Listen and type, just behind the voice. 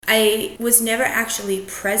I was never actually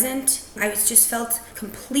present. I just felt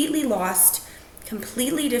completely lost,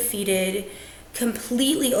 completely defeated,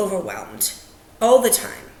 completely overwhelmed all the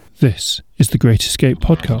time. This is the Great Escape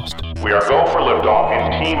podcast. We are go for liftoff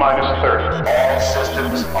in T-minus 30. All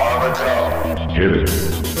systems are go. Hit it.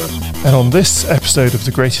 And on this episode of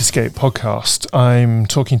the Great Escape podcast, I'm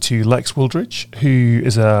talking to Lex Wooldridge, who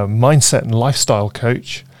is a mindset and lifestyle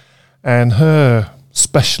coach. And her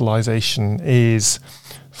specialization is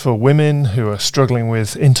for women who are struggling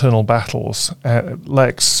with internal battles.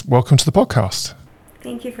 Lex, welcome to the podcast.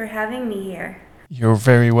 Thank you for having me here. You're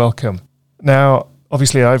very welcome. Now,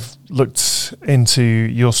 obviously, I've looked into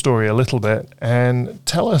your story a little bit, and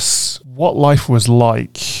tell us what life was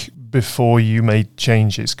like before you made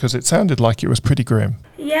changes, because it sounded like it was pretty grim.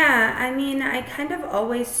 Yeah, I mean, I kind of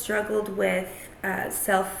always struggled with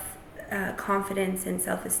self-confidence and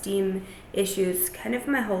self-esteem issues kind of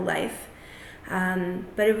my whole life.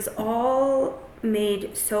 But it was all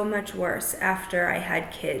made so much worse after I had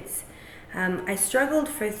kids. I struggled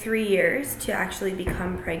for 3 years to actually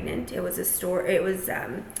become pregnant. It was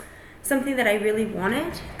something that I really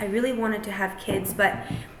wanted. I really wanted to have kids, but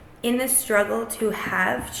in the struggle to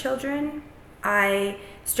have children, I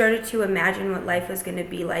started to imagine what life was going to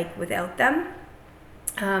be like without them.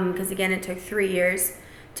 Because again, it took 3 years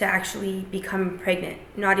to actually become pregnant.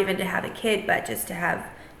 Not even to have a kid, but just to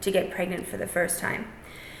get pregnant for the first time.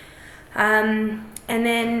 And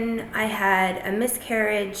then I had a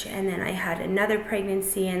miscarriage, and then I had another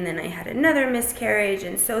pregnancy, and then I had another miscarriage.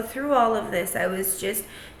 And so through all of this, I was just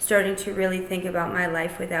starting to really think about my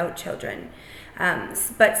life without children.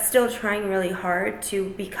 But still trying really hard to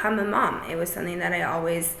become a mom. It was something that I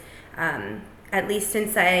always, at least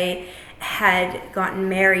since I had gotten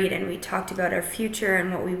married and we talked about our future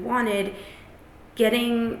and what we wanted,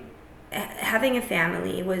 having a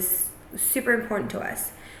family was super important to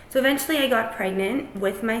us. So eventually I got pregnant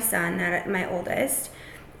with my son, my oldest,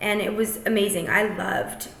 and it was amazing. I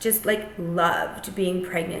loved being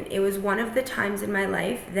pregnant. It was one of the times in my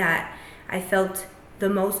life that I felt the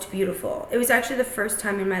most beautiful. It was actually the first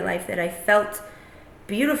time in my life that I felt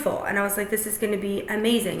beautiful, and I was like, this is going to be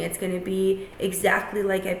amazing. It's going to be exactly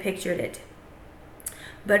like I pictured it.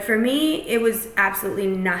 But for me, it was absolutely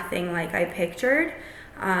nothing like I pictured.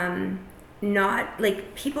 Not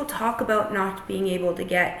like people talk about not being able to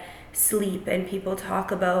get sleep, and people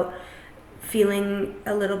talk about feeling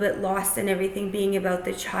a little bit lost and everything being about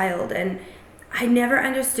the child, and I never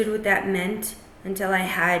understood what that meant until I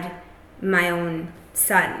had my own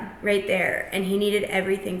son right there, and he needed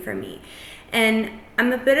everything from me. And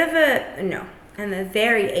I'm a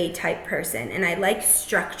very A-type person, and I like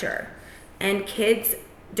structure, and kids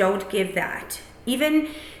don't give that. Even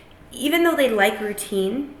though they like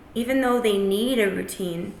routine, even though they need a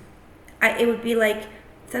routine, it would be like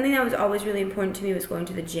something that was always really important to me was going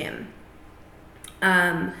to the gym.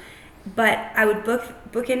 But I would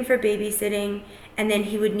book in for babysitting, and then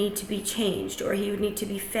he would need to be changed, or he would need to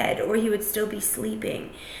be fed, or he would still be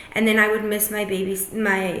sleeping. And then I would miss my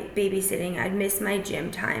babysitting, I'd miss my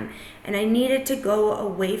gym time, and I needed to go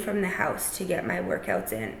away from the house to get my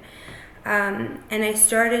workouts in. And I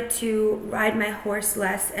started to ride my horse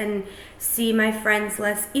less and see my friends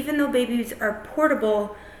less. Even though babies are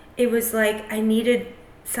portable, it was like I needed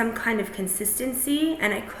some kind of consistency,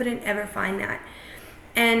 and I couldn't ever find that.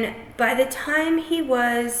 And by the time he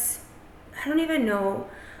was, I don't even know,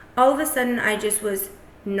 all of a sudden I just was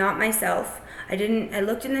not myself. I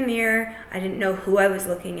looked in the mirror, I didn't know who I was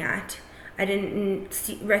looking at. I didn't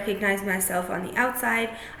recognize myself on the outside.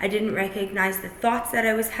 I didn't recognize the thoughts that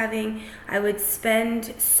I was having. I would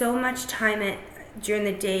spend so much time during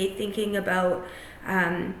the day thinking about,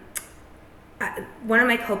 one of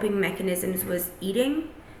my coping mechanisms was eating.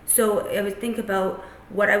 So I would think about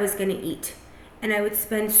what I was going to eat. And I would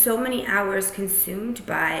spend so many hours consumed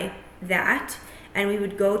by that. And we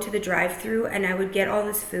would go to the drive-thru, and I would get all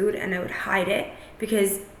this food, and I would hide it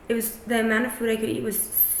because the amount of food I could eat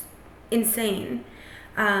was insane.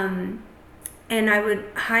 And I would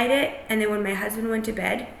hide it, and then when my husband went to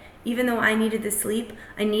bed, even though I needed the sleep,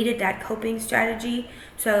 I needed that coping strategy,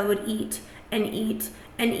 so I would eat and eat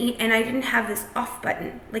and eat, and I didn't have this off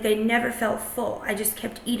button. Like, I never felt full. I just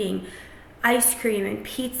kept eating ice cream and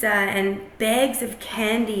pizza and bags of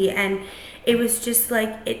candy, and it was just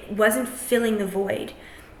like it wasn't filling the void.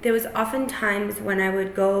 There was often times when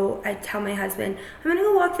I'd tell my husband, I'm gonna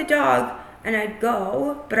go walk the dog, and I'd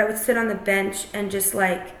go, but I would sit on the bench and just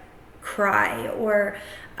like cry or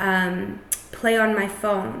play on my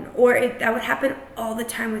phone. Or that would happen all the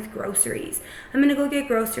time with groceries. I'm gonna go get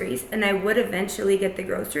groceries, and I would eventually get the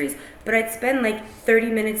groceries, but I'd spend like 30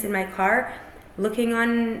 minutes in my car looking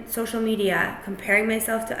on social media, comparing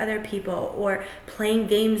myself to other people, or playing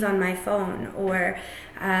games on my phone, or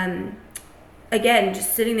again,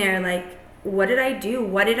 just sitting there like, what did I do?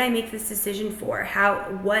 What did I make this decision for?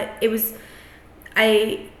 I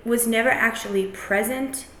was never actually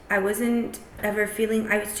present. I wasn't ever feeling,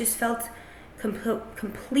 just felt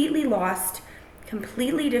completely lost,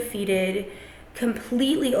 completely defeated,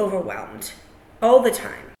 completely overwhelmed all the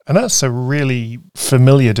time. And that's a really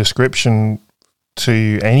familiar description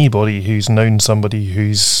to anybody who's known somebody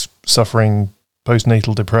who's suffering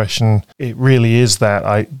postnatal depression. It really is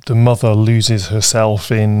that the mother loses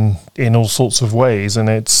herself in all sorts of ways, and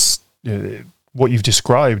it's what you've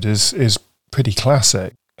described is pretty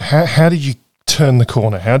classic. How did you turn the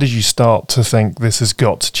corner? How did you start to think this has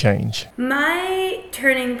got to change? My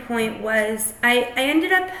turning point was I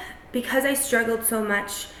ended up, because I struggled so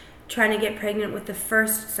much trying to get pregnant with the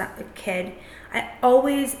first kid.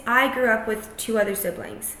 I grew up with 2 other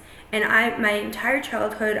siblings, and my entire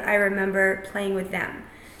childhood I remember playing with them.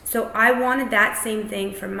 So I wanted that same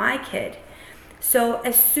thing for my kid. So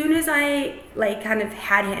as soon as I kind of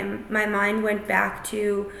had him, my mind went back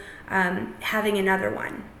to having another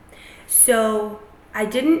one. So I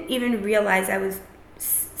didn't even realize I was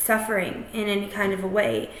suffering in any kind of a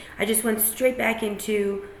way. I just went straight back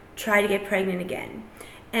into try to get pregnant again.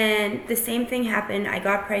 And the same thing happened. I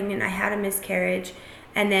got pregnant, I had a miscarriage,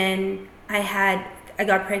 and then I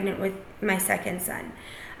got pregnant with my second son.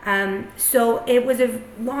 So it was a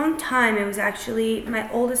long time. It was actually, my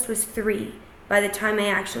oldest was 3 by the time I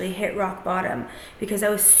actually hit rock bottom, because I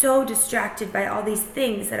was so distracted by all these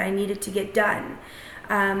things that I needed to get done.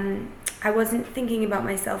 I wasn't thinking about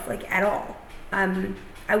myself at all.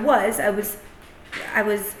 I was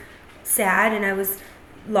sad and I was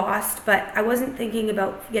lost, but I wasn't thinking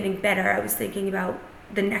about getting better. I was thinking about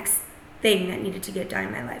the next thing that needed to get done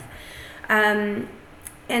in my life.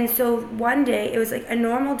 And so one day, it was a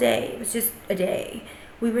normal day. It was just a day.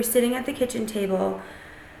 We were sitting at the kitchen table.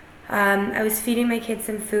 I was feeding my kids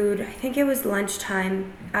some food. I think it was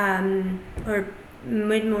lunchtime or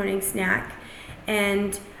mid-morning snack.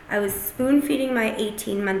 And I was spoon feeding my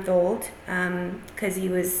 18-month-old because he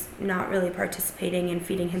was not really participating in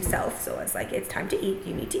feeding himself. So I was like, it's time to eat.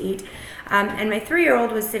 You need to eat. And my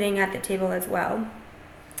 3-year-old was sitting at the table as well.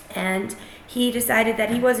 And he decided that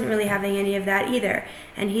he wasn't really having any of that either.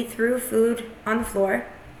 And he threw food on the floor,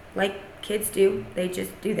 like kids do. They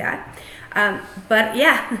just do that. But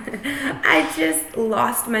yeah, I just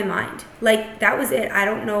lost my mind. That was it. I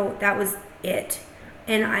don't know. That was it.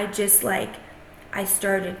 And I just I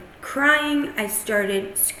started crying. I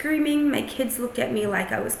started screaming. My kids looked at me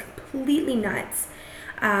like I was completely nuts.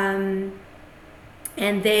 And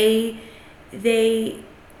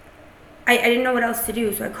I didn't know what else to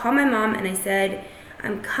do. So I called my mom and I said,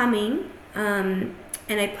 I'm coming. And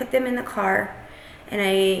I put them in the car and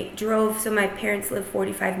I drove. So my parents live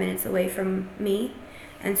 45 minutes away from me.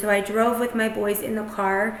 And so I drove with my boys in the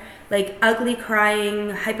car, ugly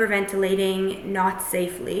crying, hyperventilating, not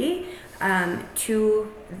safely,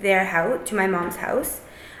 to their house, to my mom's house.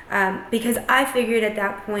 Because I figured at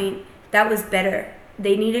that point that was better.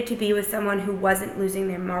 They needed to be with someone who wasn't losing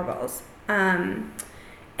their marbles.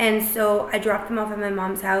 And so I dropped them off at my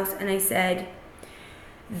mom's house and I said,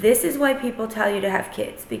 this is why people tell you to have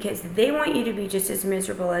kids, because they want you to be just as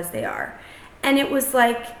miserable as they are. And it was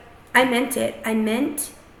I meant it. I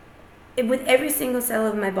meant it with every single cell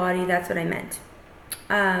of my body. That's what I meant.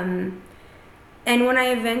 And when I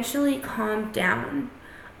eventually calmed down,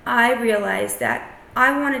 I realized that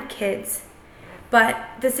I wanted kids, but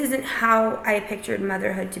this isn't how I pictured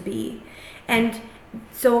motherhood to be. And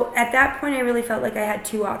so at that point, I really felt like I had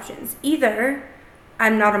 2 options. Either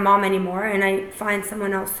I'm not a mom anymore and I find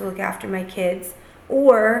someone else to look after my kids,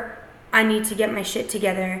 or I need to get my shit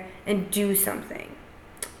together and do something.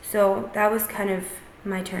 So that was kind of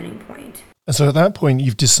my turning point. And so at that point,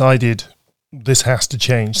 you've decided this has to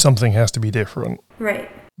change. Something has to be different. Right.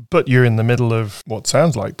 But you're in the middle of what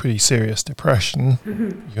sounds like pretty serious depression.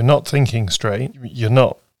 Mm-hmm. You're not thinking straight. You're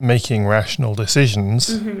not making rational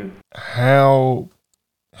decisions. Mm-hmm. How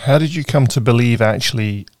did you come to believe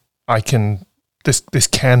actually this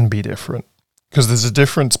can be different? Because there's a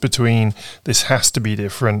difference between this has to be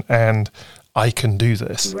different and I can do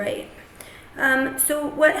this. Right. So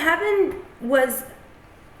what happened was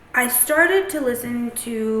I started to listen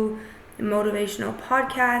to motivational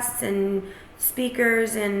podcasts and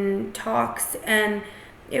speakers and talks, and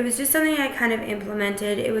it was just something I kind of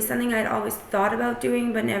implemented. It was something I'd always thought about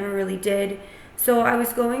doing but never really did. So I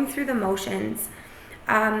was going through the motions.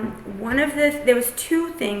 There was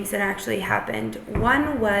 2 things that actually happened.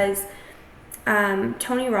 One was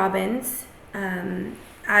Tony Robbins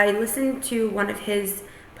I listened to one of his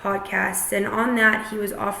podcasts, and on that he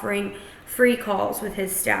was offering free calls with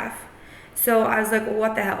his staff. So I was like, well,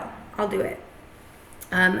 what the hell? I'll do it.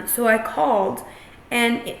 So I called,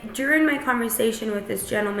 and during my conversation with this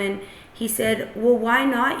gentleman, he said, well, why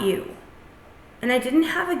not you? And I didn't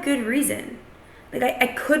have a good reason. Like, I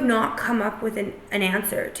could not come up with an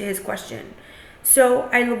answer to his question. So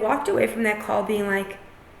I walked away from that call being like,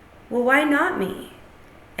 well, why not me?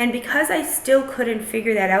 And because I still couldn't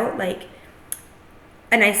figure that out, like,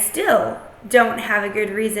 and I still don't have a good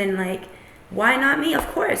reason, like, why not me? Of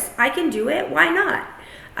course, I can do it. Why not?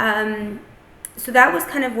 So that was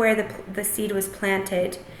kind of where the seed was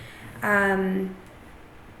planted. And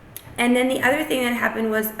then the other thing that happened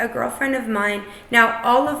was a girlfriend of mine. Now,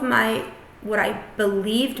 all of what I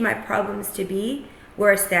believed my problems to be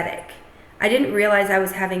were aesthetic. I didn't realize I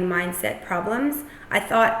was having mindset problems. I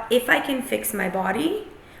thought if I can fix my body,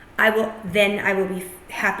 I will be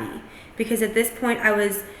happy. Because at this point I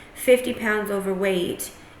was 50 pounds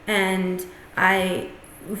overweight, and I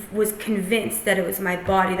was convinced that it was my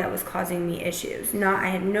body that was causing me issues. I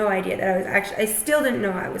had no idea that I still didn't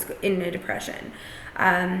know I was in a depression.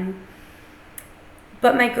 But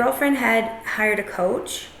my girlfriend had hired a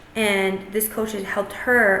coach, and this coach had helped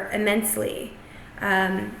her immensely.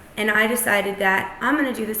 And I decided that I'm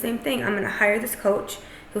going to do the same thing. I'm going to hire this coach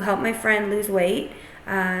who helped my friend lose weight.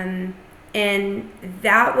 And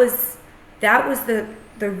that was the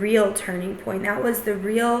real turning point. That was the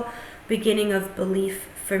real beginning of belief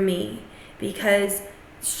for me, because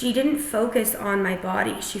she didn't focus on my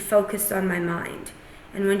body. She focused on my mind.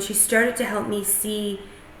 And when she started to help me see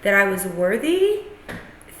that I was worthy,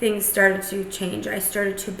 things started to change. I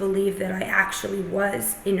started to believe that I actually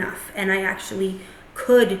was enough, and I actually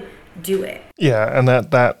could do it. Yeah, and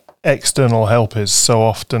that external help is so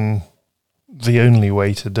often the only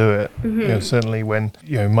way to do it. Mm-hmm. Certainly when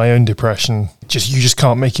my own depression, you just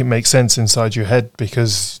can't make it make sense inside your head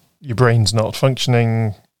because your brain's not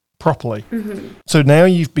functioning properly. Mm-hmm. So now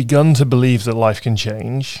you've begun to believe that life can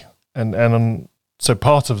change, and so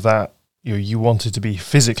part of that, you wanted to be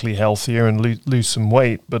physically healthier and lose some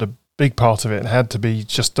weight, but a big part of it had to be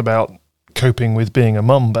just about coping with being a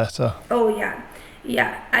mum better. Oh yeah.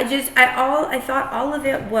 I thought all of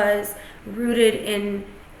it was rooted in,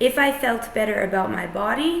 if I felt better about my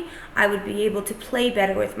body, I would be able to play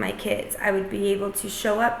better with my kids. I would be able to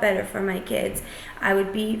show up better for my kids. I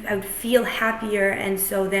would feel happier, and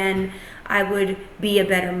so then I would be a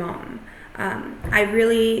better mom. I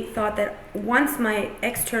really thought that once my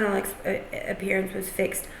external appearance was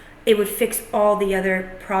fixed, it would fix all the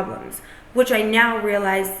other problems, which I now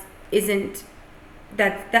realize isn't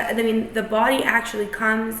the body actually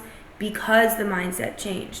comes because the mindset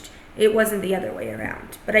changed. It wasn't the other way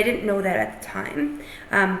around, but I didn't know that at the time.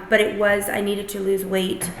 But it was, I needed to lose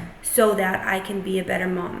weight so that I can be a better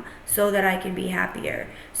mom, so that I can be happier,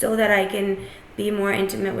 so that I can be more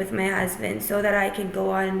intimate with my husband, so that I can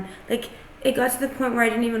go on, it got to the point where I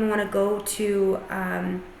didn't even want to go to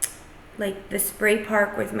the spray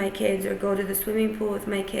park with my kids or go to the swimming pool with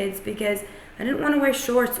my kids, because I didn't want to wear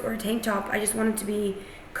shorts or a tank top. I just wanted to be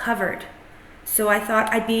covered. So I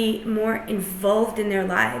thought I'd be more involved in their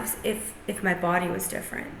lives if my body was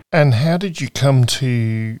different. And how did you come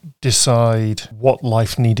to decide what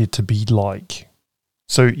life needed to be like?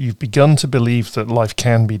 So you've begun to believe that life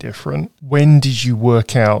can be different. When did you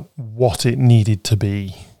work out what it needed to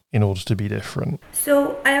be in order to be different?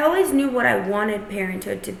 So I always knew what I wanted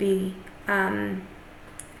parenthood to be,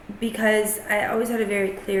 because I always had a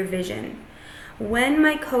very clear vision. When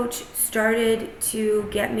my coach started to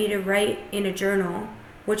get me to write in a journal,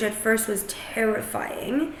 which at first was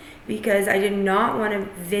terrifying because I did not want to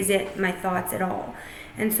visit my thoughts at all.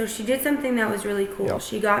 And so she did something that was really cool. Yep.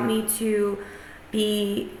 She got me to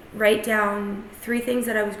write down 3 things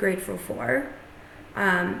that I was grateful for,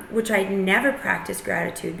 which I'd never practiced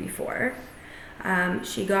gratitude before.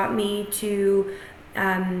 She got me to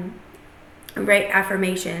write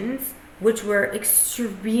affirmations, which were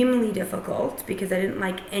extremely difficult because I didn't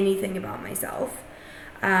like anything about myself.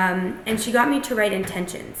 And she got me to write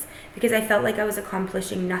intentions because I felt like I was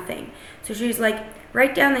accomplishing nothing. So she was like,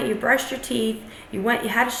 write down that you brushed your teeth, you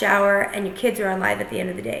had a shower, and your kids are alive at the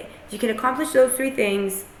end of the day. If you can accomplish those 3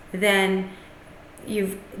 things, then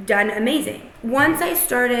you've done amazing. Once I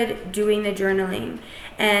started doing the journaling,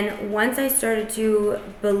 and once I started to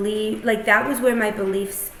believe, that was where my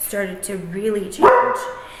beliefs started to really change.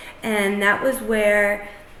 And that was where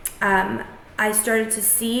I started to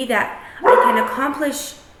see that I can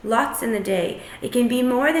accomplish lots in the day. It can be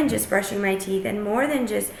more than just brushing my teeth and more than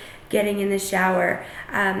just getting in the shower.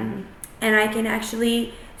 And I can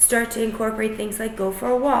actually start to incorporate things like go for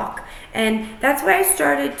a walk. And that's where I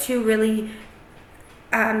started to really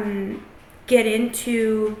get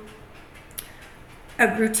into a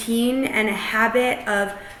routine and a habit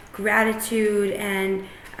of gratitude and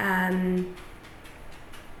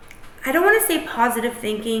I don't want to say positive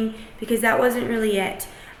thinking because that wasn't really it,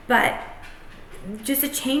 but just a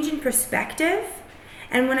change in perspective.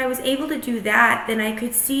 And when I was able to do that, then I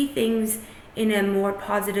could see things in a more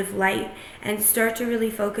positive light and start to really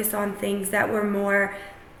focus on things that were more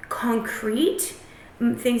concrete,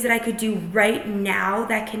 things that I could do right now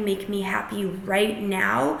that can make me happy right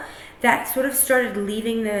now, that sort of started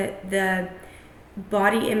leaving the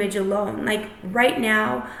body image alone. Like right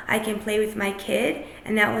now I can play with my kid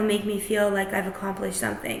and that will make me feel like I've accomplished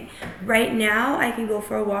something. Right now I can go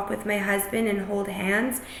for a walk with my husband and hold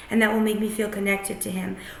hands and that will make me feel connected to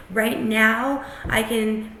him. Right now I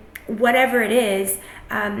can, whatever it is,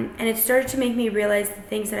 and it started to make me realize the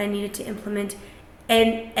things that I needed to implement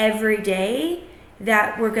and every day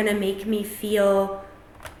that were going to make me feel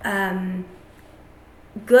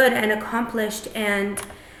good and accomplished. And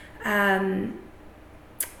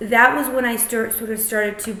that was when I sort of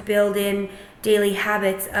started to build in daily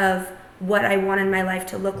habits of what I wanted my life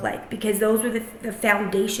to look like, because those were the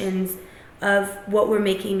foundations of what were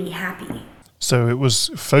making me happy. So it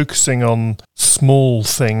was focusing on small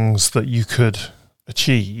things that you could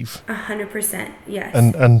achieve. 100%, yes.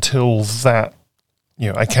 And until that,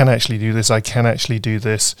 I can actually do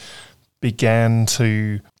this, began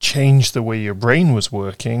to change the way your brain was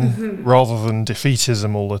working, rather than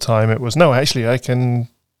defeatism all the time. It was, no, actually I can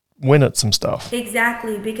win at some stuff.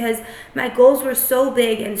 Exactly, because my goals were so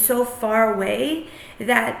big and so far away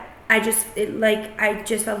that I just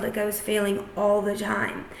felt like I was failing all the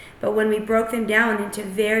time. But when we broke them down into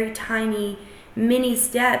very tiny mini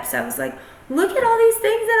steps, I was like, look at all these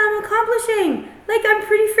things that I'm accomplishing. Like, I'm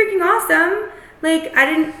pretty freaking awesome. Like, I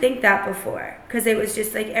didn't think that before because it was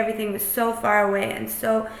just like everything was so far away. And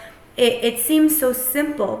so it seemed so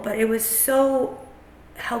simple, but it was so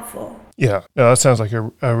helpful. Yeah, no, that sounds like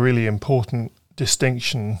a really important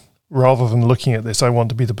distinction. Rather than looking at this, I want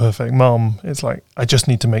to be the perfect mom, it's like, I just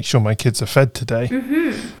need to make sure my kids are fed today.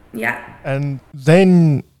 Yeah. And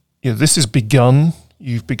then, this has begun.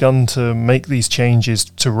 You've begun to make these changes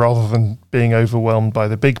to, rather than being overwhelmed by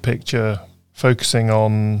the big picture, focusing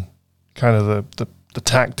on kind of the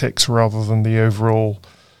tactics rather than the overall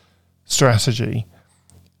strategy.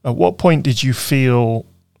 At what point did you feel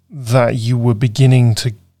that you were beginning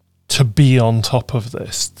to be on top of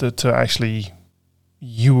this, that actually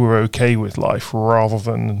you were okay with life rather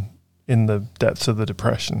than in the depths of the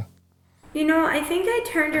depression? I think I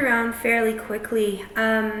turned around fairly quickly.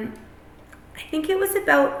 I think it was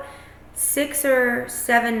about 6 or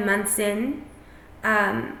 7 months in.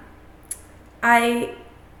 I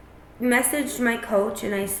messaged my coach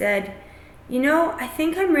and I said, I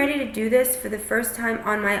think I'm ready to do this for the first time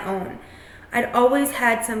on my own. I'd always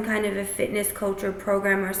had some kind of a fitness coach or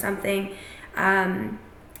program or something. And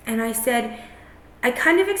I said, I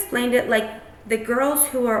kind of explained it like the girls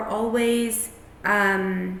who are always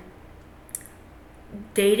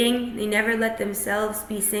dating, they never let themselves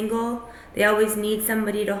be single. They always need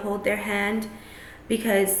somebody to hold their hand,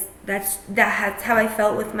 because that's how I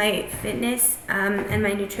felt with my fitness and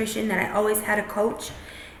my nutrition, that I always had a coach.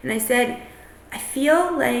 And I said, I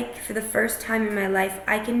feel like for the first time in my life,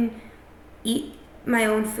 I can eat my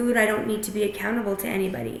own food. I don't need to be accountable to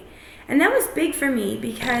anybody. And that was big for me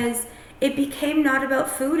because it became not about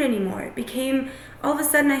food anymore. It became, all of a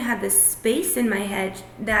sudden I had this space in my head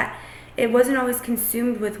that it wasn't always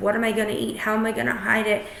consumed with what am I going to eat? How am I going to hide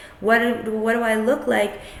it? What do I look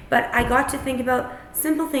like? But I got to think about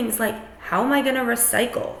simple things like, how am I going to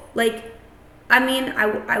recycle?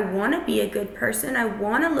 I want to be a good person. I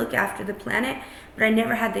want to look after the planet, but I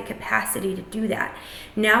never had the capacity to do that.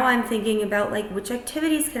 Now I'm thinking about which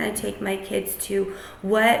activities can I take my kids to?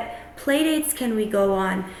 What play dates can we go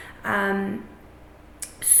on?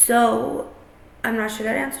 So I'm not sure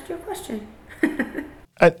that answered your question.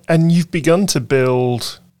 And you've begun to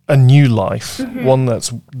build a new life, one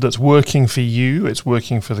that's working for you. It's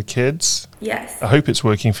working for the kids. Yes. I hope it's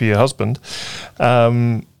working for your husband.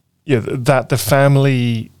 That the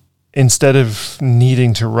family, instead of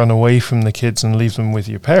needing to run away from the kids and leave them with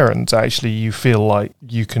your parents, actually you feel like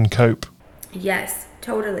you can cope. Yes,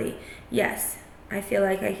 totally. Yes. I feel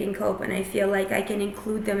like I can cope, and I feel like I can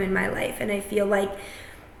include them in my life, and I feel like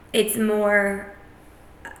it's more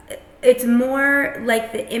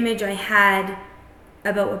like the image I had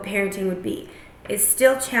about what parenting would be. It's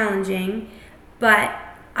still challenging, but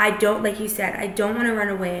I don't, like you said, I don't want to run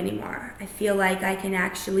away anymore. I feel like I can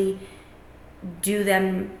actually do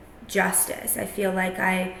them justice. I feel like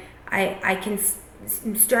I'm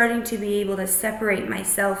starting to be able to separate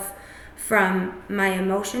myself from my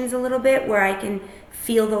emotions a little bit, where I can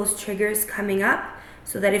feel those triggers coming up,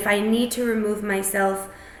 so that if I need to remove myself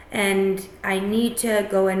and I need to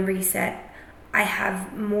go and reset, I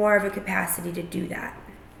have more of a capacity to do that.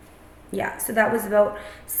 Yeah, so that was about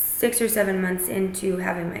 6 or 7 months into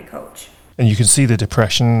having my coach. And you can see the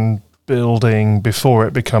depression building before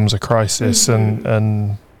it becomes a crisis,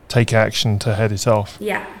 and take action to head it off.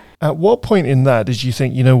 Yeah. At what point in that did you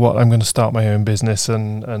think, you know what, I'm going to start my own business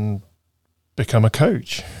and become a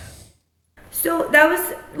coach? So that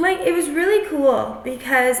was it was really cool,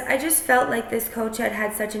 because I just felt like this coach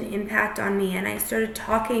had such an impact on me, and I started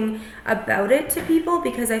talking about it to people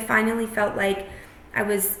because I finally felt like I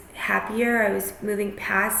was happier, I was moving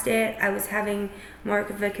past it, I was having more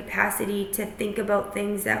of a capacity to think about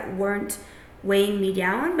things that weren't weighing me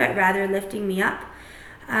down, but rather lifting me up.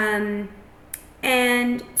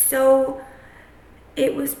 And so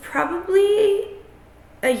it was probably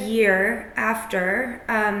a year after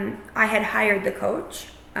I had hired the coach.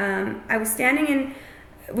 I was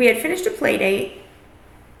we had finished a play date,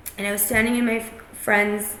 and I was standing in my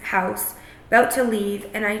friend's house about to leave,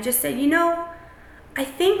 and I just said, I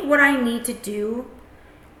think what I need to do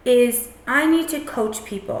is I need to coach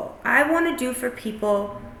people. I want to do for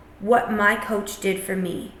people what my coach did for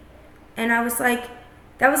me. And I was like,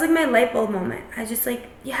 that was like my light bulb moment. I was just like,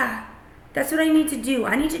 yeah, that's what I need to do.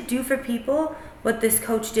 I need to do for people what this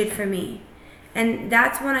coach did for me. And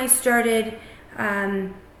that's when I started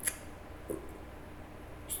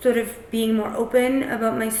sort of being more open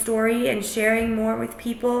about my story and sharing more with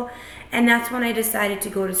people. And that's when I decided to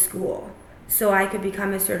go to school so I could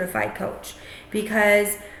become a certified coach,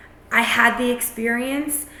 because I had the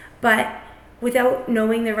experience, but without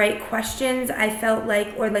knowing the right questions, I felt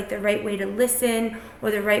like, or like the right way to listen,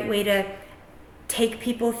 or the right way to take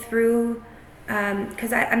people through,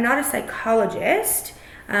 because I'm not a psychologist,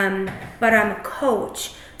 but I'm a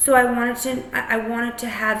coach. So I wanted to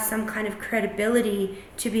have some kind of credibility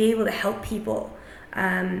to be able to help people.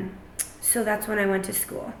 So that's when I went to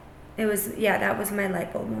school. That was my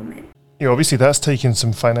light bulb moment. Obviously that's taken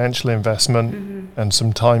some financial investment and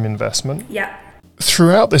some time investment. Yeah.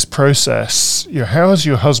 Throughout this process, how has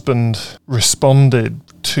your husband responded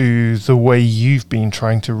to the way you've been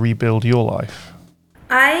trying to rebuild your life?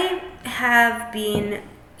 I have been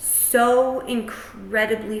so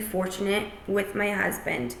incredibly fortunate with my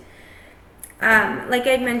husband. Like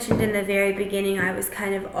I mentioned in the very beginning, I was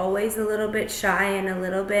kind of always a little bit shy and a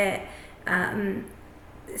little bit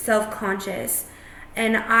self-conscious.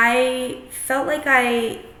 And I felt like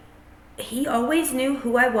he always knew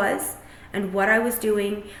who I was and what I was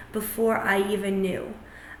doing before I even knew.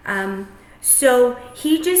 So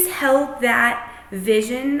he just held that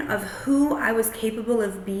vision of who I was capable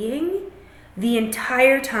of being the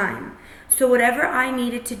entire time. So whatever I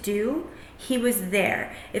needed to do, he was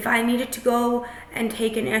there. If I needed to go and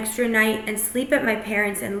take an extra night and sleep at my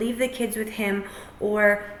parents' and leave the kids with him,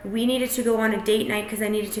 or we needed to go on a date night because I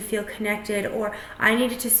needed to feel connected, or I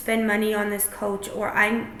needed to spend money on this coach, or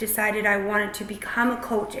I decided I wanted to become a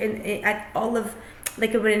coach, and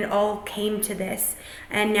when it all came to this,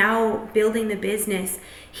 and now building the business,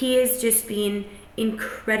 he has just been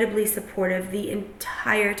incredibly supportive the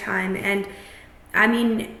entire time. And I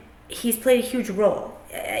mean, he's played a huge role.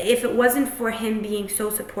 If it wasn't for him being so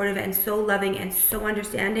supportive and so loving and so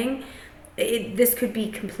understanding, this could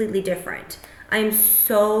be completely different. I am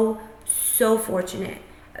so fortunate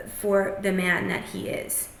for the man that he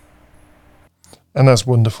is. And that's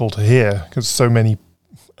wonderful to hear, because so many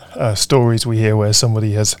stories we hear where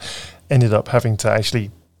somebody has ended up having to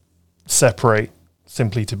actually separate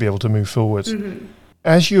simply to be able to move forward. Mm-hmm.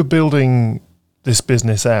 As you're building this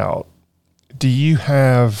business out, do you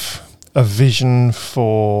have a vision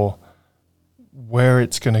for where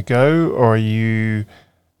it's going to go, or are you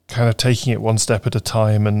kind of taking it one step at a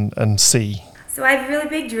time and see? So I have really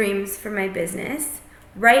big dreams for my business.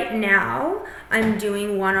 Right now, I'm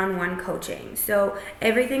doing one-on-one coaching. So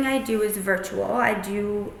everything I do is virtual. I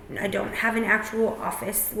don't have an actual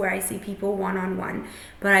office where I see people one-on-one,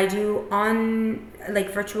 but I do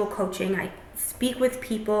virtual coaching. I speak with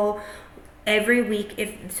people every week.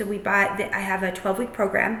 I have a 12-week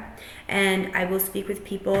program, and I will speak with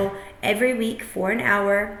people every week for an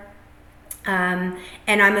hour, and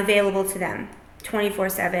I'm available to them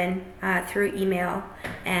 24/7 through email,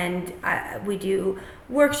 and we do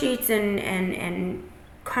worksheets and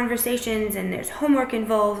conversations, and there's homework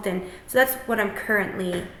involved, and so that's what I'm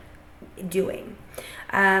currently doing.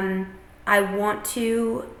 I want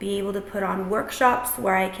to be able to put on workshops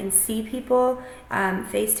where I can see people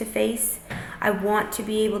face to face. I want to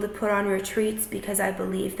be able to put on retreats because I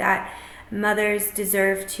believe that mothers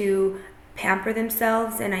deserve to pamper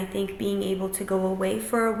themselves, and I think being able to go away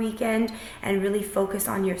for a weekend and really focus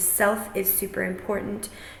on yourself is super important.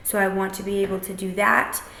 So I want to be able to do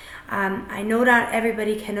that. I know not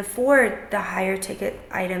everybody can afford the higher ticket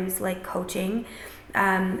items like coaching,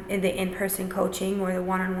 in the in-person coaching or the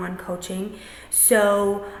one-on-one coaching.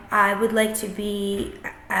 So I would like to be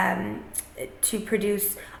to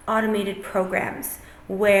produce automated programs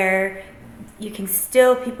where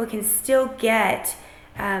people can still get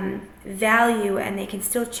value, and they can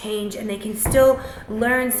still change, and they can still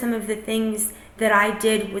learn some of the things that I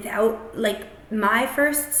did without, like my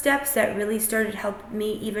first steps that really started helping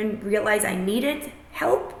me even realize I needed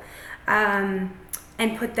help, and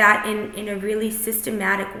put that in a really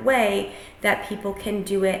systematic way that people can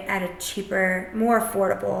do it at a cheaper, more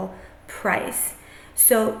affordable price.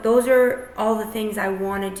 So those are all the things I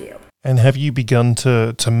want to do. And have you begun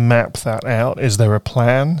to map that out? Is there a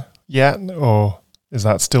plan yet, or is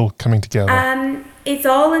that still coming together? It's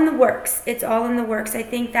all in the works. I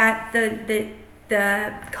think that the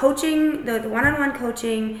coaching, the one-on-one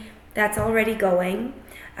coaching, that's already going.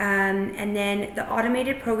 And then the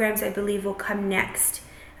automated programs, I believe, will come next,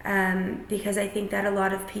 because I think that a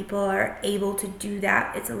lot of people are able to do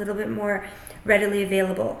that. It's a little bit more readily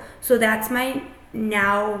available. So that's my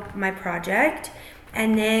project.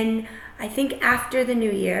 And then I think after the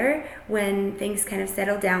new year, when things kind of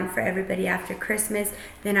settle down for everybody after Christmas,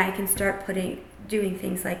 then I can start doing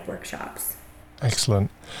things like workshops. Excellent.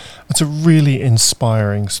 It's a really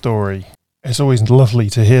inspiring story. It's always lovely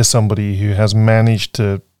to hear somebody who has managed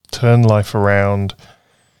to turn life around,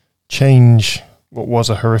 change what was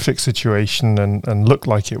a horrific situation and looked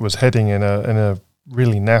like it was heading in a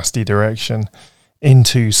really nasty direction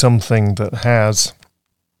into something that has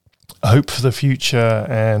hope for the future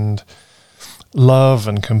and love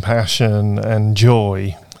and compassion and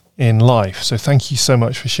joy in life. So thank you so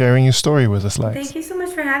much for sharing your story with us, Lex. Thank you so much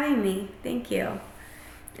for having me. Thank you.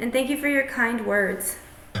 And thank you for your kind words.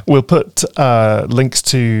 We'll put links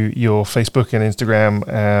to your Facebook and Instagram,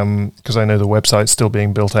 because I know the website's still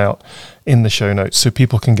being built out, in the show notes, so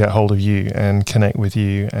people can get hold of you and connect with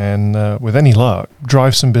you and, with any luck,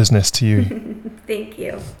 drive some business to you. Thank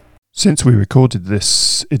you. Since we recorded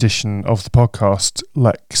this edition of the podcast,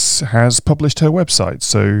 Lex has published her website,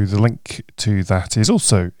 so the link to that is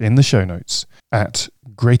also in the show notes at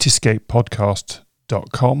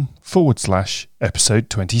greatescapepodcast.com/episode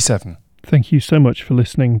 27. Thank you so much for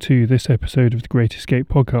listening to this episode of the Great Escape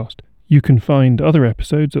Podcast. You can find other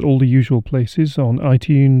episodes at all the usual places on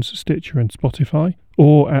iTunes, Stitcher and Spotify,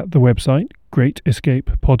 or at the website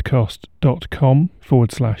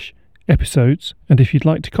greatescapepodcast.com/episodes. And if you'd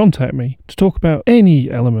like to contact me to talk about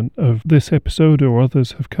any element of this episode or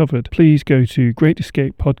others have covered, please go to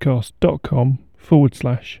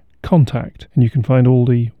greatescapepodcast.com/contact, and you can find all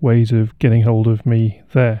the ways of getting hold of me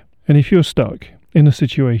there. And if you're stuck in a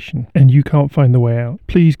situation and you can't find the way out,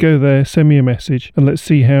 please go there, send me a message, and let's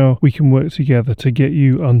see how we can work together to get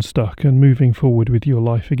you unstuck and moving forward with your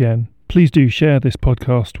life again. Please do share this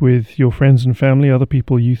podcast with your friends and family, other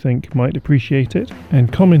people you think might appreciate it,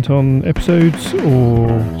 and comment on episodes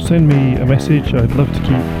or send me a message. I'd love to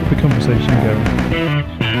keep the conversation going.